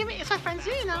 Forgive me, it's my friends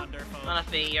do, you know.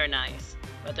 Monofi, you're nice.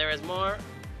 But there is more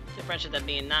to friendship than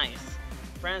being nice.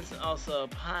 Friends also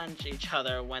punch each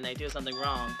other when they do something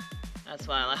wrong. That's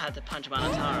why I had to punch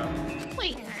Monotaro.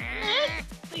 Wait,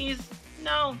 Please,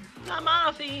 no, not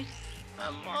Monofi.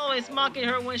 I'm always mocking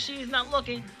her when she's not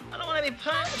looking. I don't want to be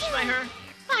punished by her.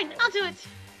 Fine, I'll do it.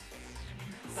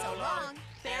 So long.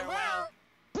 Farewell.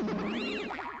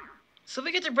 So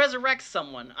we get to resurrect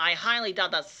someone. I highly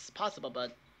doubt that's possible,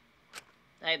 but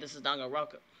hey, this is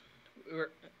Danganronpa.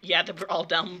 Yeah, we're all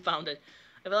dumbfounded.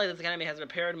 I feel like this academy has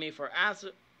prepared me for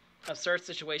absurd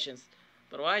situations.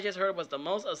 But what I just heard was the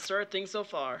most absurd thing so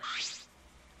far.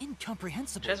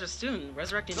 Incomprehensible. Transfer student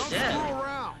resurrecting the Don't dead. fool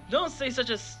around. Don't say such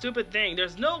a stupid thing.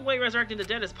 There's no way resurrecting the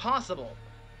dead is possible.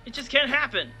 It just can't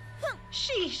happen.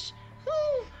 Sheesh.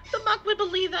 Who the muck would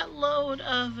believe that load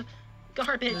of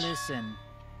garbage? Listen.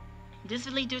 This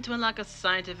really due to a lack of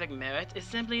scientific merit is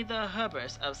simply the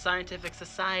hubris of scientific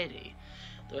society.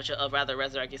 The ritual of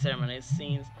resurrecting ceremonies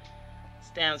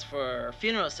stands for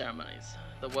funeral ceremonies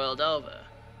the world over.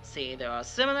 See, there are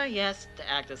similar, yes, the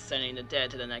act of sending the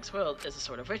dead to the next world is a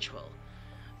sort of ritual.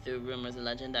 Through rumors and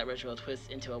legend, that ritual twists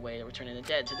into a way of returning the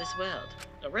dead to this world.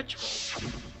 A ritual.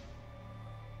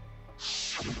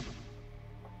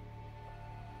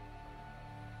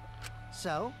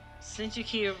 So? Since you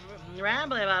keep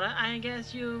rambling about it, I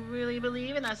guess you really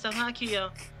believe in that stuff, huh,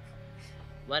 Kyo?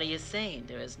 What are you saying?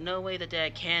 There is no way the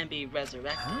dead can be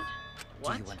resurrected. Huh?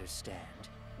 What? Do you understand?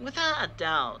 Without a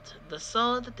doubt, the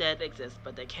soul of the dead exists,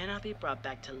 but they cannot be brought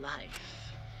back to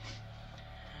life.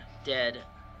 Dead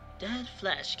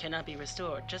flesh cannot be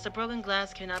restored. Just a broken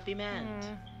glass cannot be mended.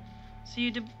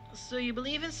 So you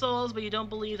believe in souls, but you don't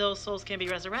believe those souls can be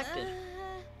resurrected.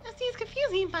 That seems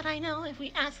confusing, but I know if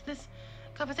we ask this,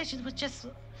 conversation will just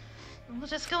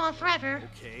go on forever.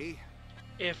 Okay.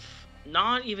 If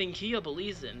not even Kyo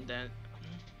believes in that,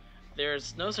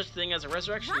 there's no such thing as a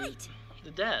resurrection of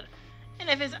the dead. And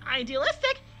if it's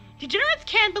idealistic, Degenerates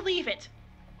can't believe it.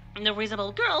 No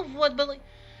reasonable girl would believe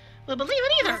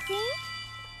it either.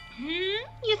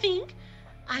 You think?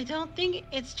 I don't think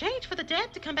it's strange for the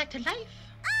dead to come back to life.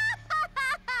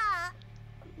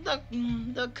 The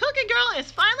cookie girl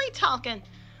is finally talking.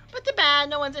 But too bad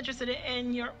no one's interested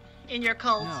in your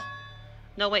cult.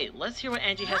 No, wait. Let's hear what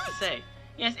Angie has to say.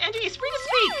 Yes, Angie is free to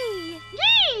speak.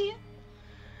 Yay!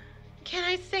 Can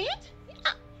I say it?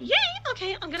 Yay!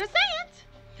 Okay, I'm gonna say it.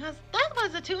 Because that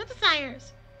was the two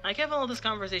desires. I can't follow this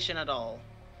conversation at all.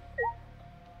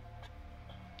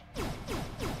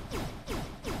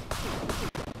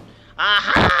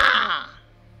 Aha!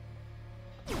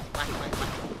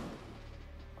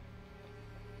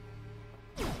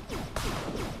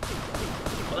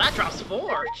 Well, that drops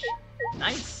 4.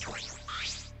 Nice.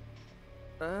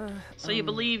 So you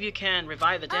believe you can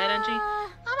revive the dead, Angie?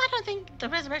 I don't think the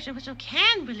resurrection ritual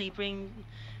can really bring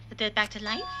the dead back to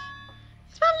life.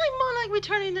 It's probably more like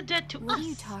returning the dead to us. What are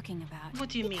you talking about? What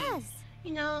do you mean?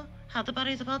 You know how the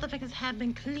bodies of all the victims have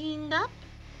been cleaned up?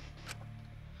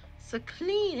 So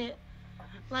clean it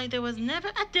like there was never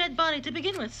a dead body to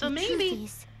begin with. So maybe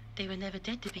they were never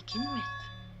dead to begin with.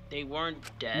 They weren't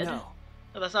dead? No.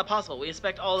 No, that's not possible. We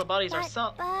inspect all the bodies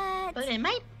ourselves. But it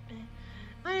might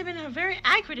have been a very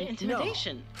accurate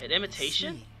intimidation. An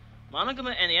imitation?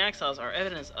 Monogamy and the exiles are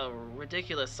evidence of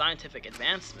ridiculous scientific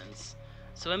advancements.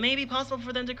 So it may be possible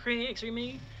for them to create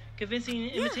extremely convincing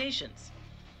imitations.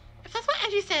 If that's what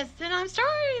Angie says, then I'm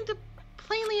starting to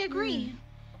plainly agree.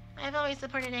 I've always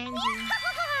supported Angie.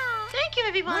 Thank you,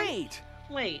 everyone.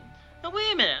 Wait. Now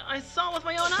wait a minute. I saw with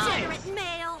my own eyes.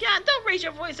 Male. Yeah, don't raise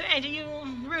your voice to Angie, you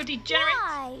rude degenerate.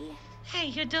 Why? Hey,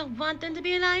 you don't want them to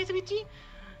be alive, sweetie?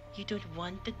 You don't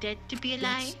want the dead to be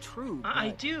alive? That's true. I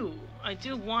do. I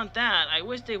do want that. I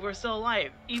wish they were still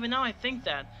alive. Even now I think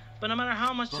that. But no matter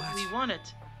how much we want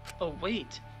it. Oh,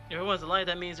 wait. If everyone's alive,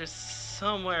 that means they're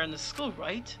somewhere in the school,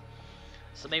 right?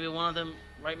 So maybe one of them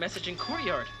write message in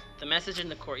courtyard. The message in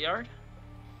the courtyard?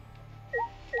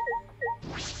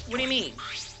 What do you mean?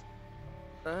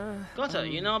 Gota,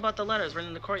 you know about the letters written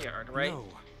in the courtyard, right? No.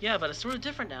 Yeah, but it's sort of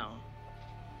different now.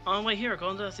 On the way here,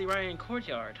 Gota see writing in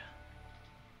courtyard.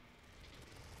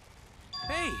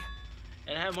 Hey!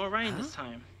 And I have more writing this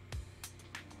time.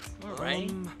 More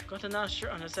writing? Gota not sure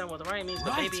understand what the writing means,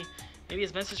 but maybe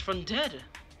it's message from dead.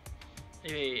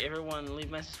 Maybe everyone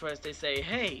leave message for us. They say,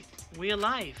 "Hey, we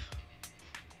alive."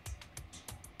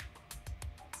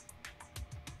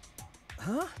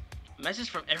 Huh? Message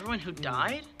from everyone who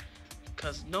died?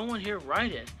 Cause no one here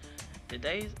write it. Did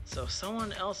they? So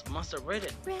someone else must have read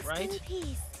it, Rest right? in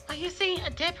peace. Are you saying a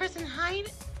dead person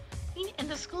hide and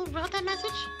the school wrote that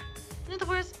message? In other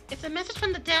words, it's a message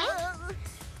from the dead?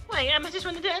 Wait, a message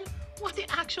from the dead? What the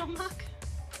actual muck?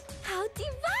 How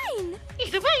divine!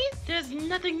 Either way, there's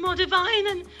nothing more divine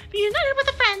than being united with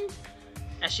a friend.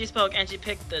 As she spoke, Angie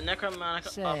picked the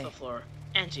necromantic off the floor.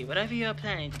 Angie, whatever you're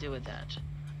planning to do with that,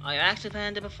 I actually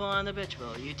planned to perform the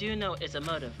ritual. You do know it's a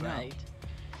motive, right?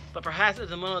 But perhaps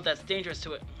it's a motive that's dangerous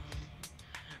to it,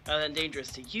 rather than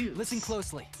dangerous to you. Listen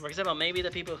closely. For example, maybe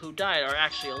the people who died are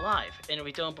actually alive, and if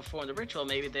we don't perform the ritual,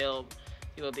 maybe they will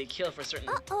be killed for certain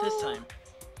this time.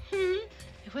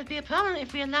 It would be a problem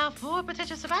if we allow 4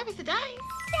 potential survivors to die.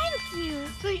 Thank you.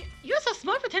 So you're so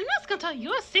smart for telling us, Gunta.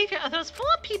 You're a savior of those 4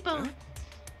 people.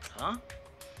 Huh?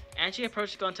 Angie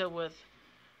approached Gunta with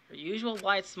her usual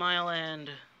wide smile and...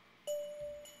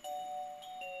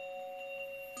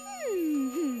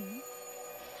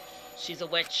 She's a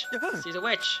witch. She's a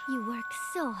witch. You work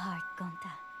so hard,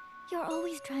 Gonta. You're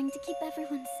always trying to keep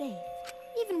everyone safe.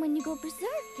 Even when you go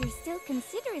berserk, you're still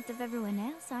considerate of everyone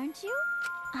else, aren't you?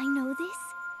 I know this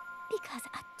because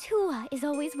Atua is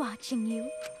always watching you.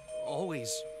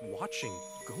 Always watching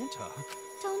Gonta?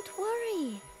 Don't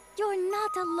worry. You're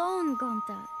not alone,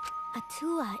 Gonta.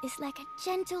 Atua is like a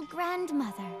gentle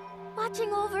grandmother,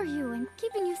 watching over you and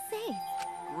keeping you safe.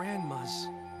 Grandmas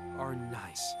are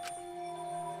nice.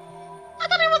 I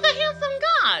thought he was a handsome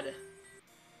god.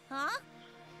 Huh?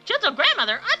 Gentle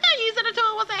grandmother? I thought you said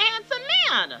Atua was a handsome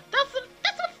man. That's what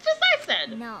just I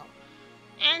said. No.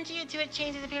 And you two would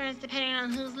change his appearance depending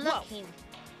on who's looking.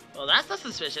 Well, that's not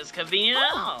suspicious. Convenient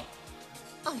at all.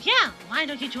 Oh yeah, why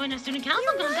don't you join our student council,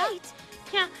 You're Gunta? right.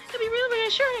 Yeah, it'd be really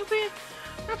reassuring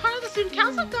if we're part of the student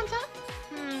council, Gunta.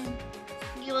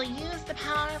 You will use the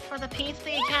power for the peace of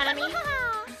the academy.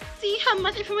 See how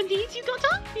much everyone needs you,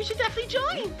 Gunta? You should definitely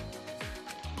join.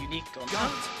 Unique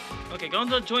Gonta. Okay,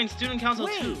 Gonta joined student council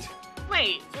too.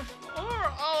 Wait,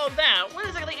 before all of that, what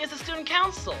exactly is the student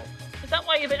council? Is that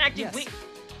why you've been acting weak?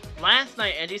 Last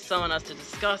night, Angie summoned us to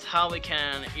discuss how we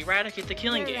can eradicate the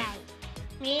killing game.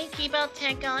 Me, Kibo,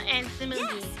 Tenko, and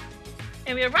Smoothie.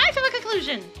 And we arrived at a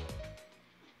conclusion.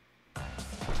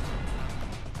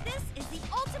 This is the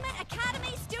Ultimate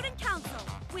Academy Student Council,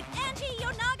 with Angie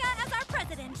Yonaga as our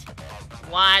president.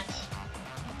 What?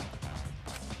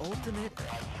 Ultimate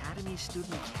Academy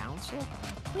Student Council?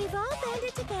 We've all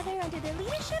banded together under the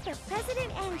leadership of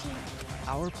President Angie.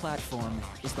 Our platform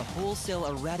is the wholesale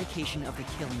eradication of the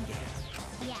killing game.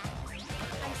 Yeah.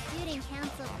 Our student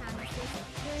council promises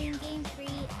during Game 3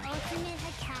 Ultimate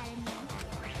Academy.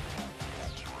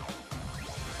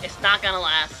 It's not gonna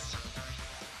last.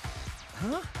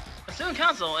 Huh? A student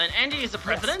council and Angie is the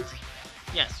president?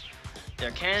 Yes.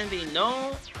 There can be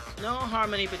no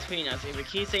harmony between us if we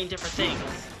keep saying different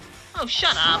things. Oh,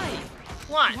 shut up!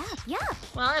 What? Yeah.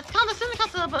 Well, it's called the student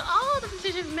council, but all the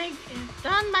decisions made is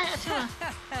done by Atua.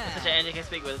 If such an Angie can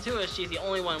speak with Atua, she's the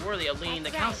only one worthy of leading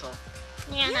the council.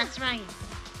 Yeah, that's right.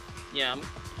 Yeah.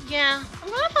 Yeah.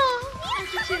 Wonderful.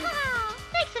 Angie too.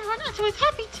 Thanks everyone. Atua's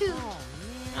happy too.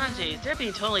 Angie, they're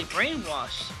being totally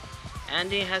brainwashed.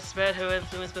 Andy has spread her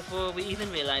influence before we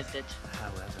even realized it.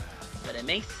 However... But it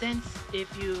makes sense if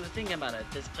you think about it.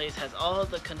 This place has all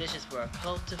the conditions for a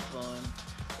cult to form.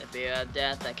 The fear of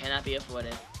death that cannot be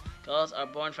avoided. Cults are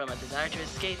born from a desire to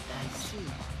escape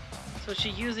that. So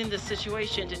she's using this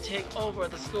situation to take over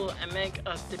the school and make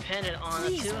us dependent on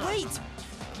it too. Wait!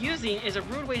 Using is a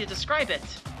rude way to describe it.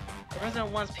 The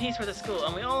president wants peace for the school,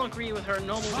 and we all agree with her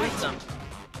noble wisdom.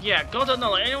 Yeah, go to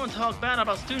know, let anyone talk bad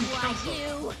about student council.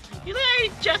 You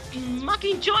literally just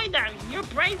mucking joined them. You're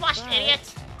brainwashed,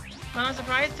 idiot. But I'm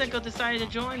surprised Senko decided to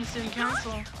join the student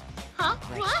council. Huh?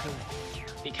 What?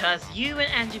 Because you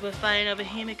and Angie were fighting over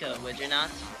Himiko, would you not?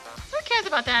 Who cares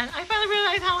about that? I finally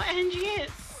realized how Angie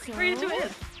is. Rita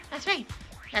is. That's right.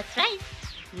 That's right.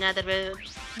 Now that we're...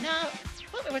 Now,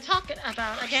 what we were talking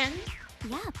about again?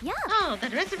 Yeah. Oh,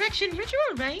 that resurrection ritual,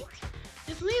 right?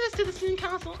 Just lead us to the student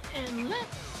council and let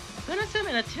Burdensome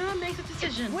and Atua make a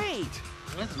decision. Wait!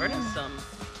 What's burdensome?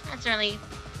 Naturally.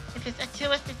 If it's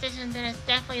Atua's decision, then it's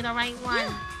definitely the right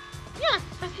one. Yeah,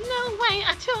 there's no way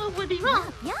Atua would be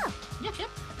wrong. Yeah. Yep.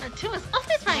 Atua's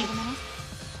always right.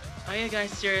 Are you guys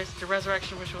serious? The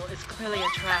resurrection ritual is clearly a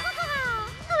trap.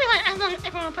 Only as long as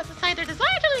everyone puts aside their desire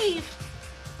to leave.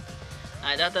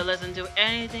 I doubt they'll listen to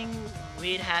anything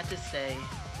we'd had to say.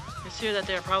 It's clear that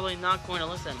they're probably not going to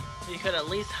listen. You could at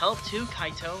least help too,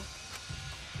 Kaito.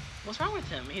 What's wrong with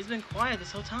him? He's been quiet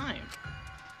this whole time.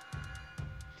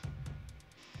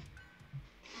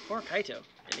 Poor Kaito.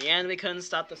 In the end, we couldn't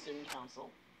stop the student council.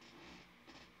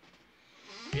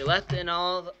 We left in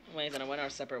all the ways and went our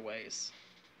separate ways.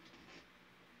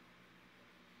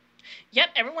 Yep,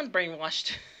 everyone's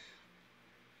brainwashed.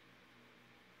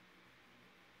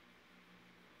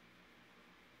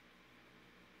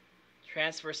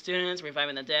 Transfer students,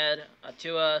 reviving the dead,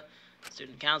 Atua,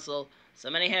 student council. So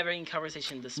many having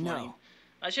conversation this morning.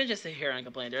 I shouldn't just sit here and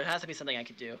complain. There has to be something I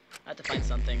could do. I have to find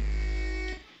something.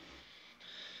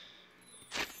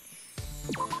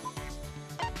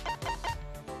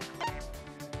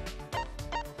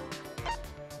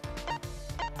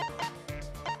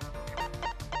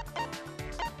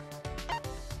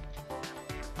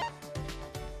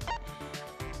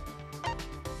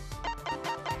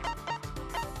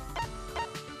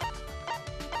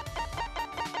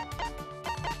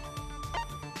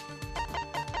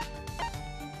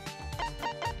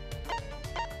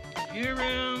 Computer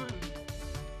room.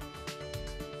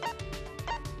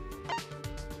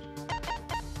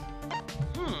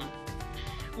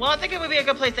 Well, I think it would be a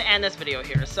good place to end this video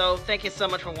here. So, thank you so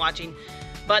much for watching.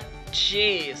 But,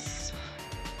 jeez.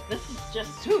 This is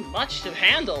just too much to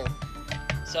handle.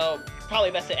 So, probably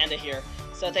best to end it here.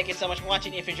 So, thank you so much for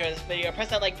watching. If you enjoyed this video, press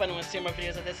that like button to see more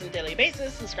videos of this on a daily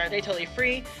basis. Subscribe today, totally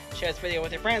free. Share this video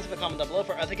with your friends. Leave a comment down below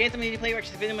for other games and media play.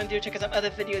 Watch this video and do check out some other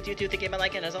videos you do to give a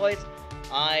like. And as always,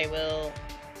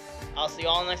 I'll see you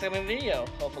all in the next upcoming video,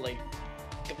 hopefully.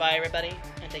 Goodbye, everybody.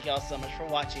 And thank you all so much for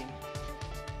watching.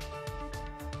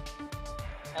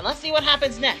 And let's see what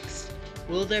happens next.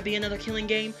 Will there be another killing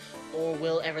game, or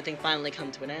will everything finally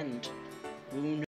come to an end? Who knows?